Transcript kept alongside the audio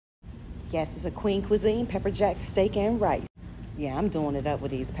Yes, it's a Queen Cuisine pepper jack steak and rice. Yeah, I'm doing it up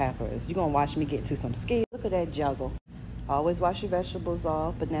with these peppers. You're gonna watch me get to some skills. Look at that juggle. Always wash your vegetables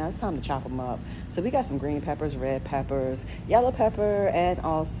off, but now it's time to chop them up. So we got some green peppers, red peppers, yellow pepper, and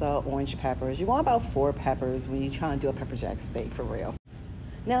also orange peppers. You want about 4 peppers when you're trying to do a pepper jack steak for real.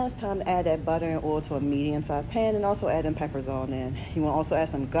 Now it's time to add that butter and oil to a medium-sized pan and also add them peppers on in. You want to also add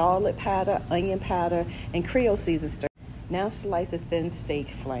some garlic powder, onion powder, and Creole seasoned stir. Now slice a thin steak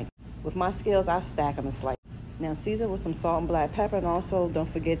flank. With my skills, I stack them and slice. Now season with some salt and black pepper, and also don't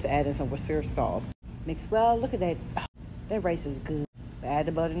forget to add in some Worcestershire sauce. Mix well. Look at that. Oh, that rice is good. Add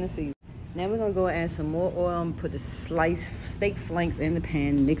the butter and the season. Now we're going to go and add some more oil and put the sliced steak flanks in the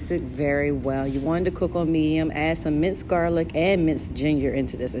pan. Mix it very well. You want it to cook on medium. Add some minced garlic and minced ginger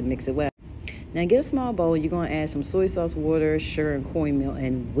into this and mix it well. Now get a small bowl. You're going to add some soy sauce, water, sugar, and cornmeal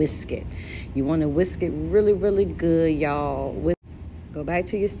and whisk it. You want to whisk it really, really good, y'all. Go back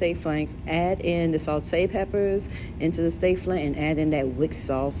to your steak flanks. Add in the sauteed peppers into the steak flank and add in that wick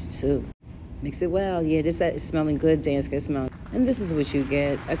sauce too. Mix it well. Yeah, this is smelling good. Dance good smell. And this is what you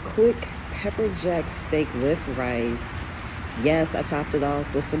get. A quick pepper jack steak with rice. Yes, I topped it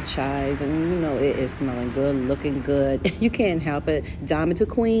off with some chives. And you know, it is smelling good, looking good. You can't help it. Diamond to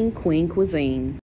Queen Cuisine.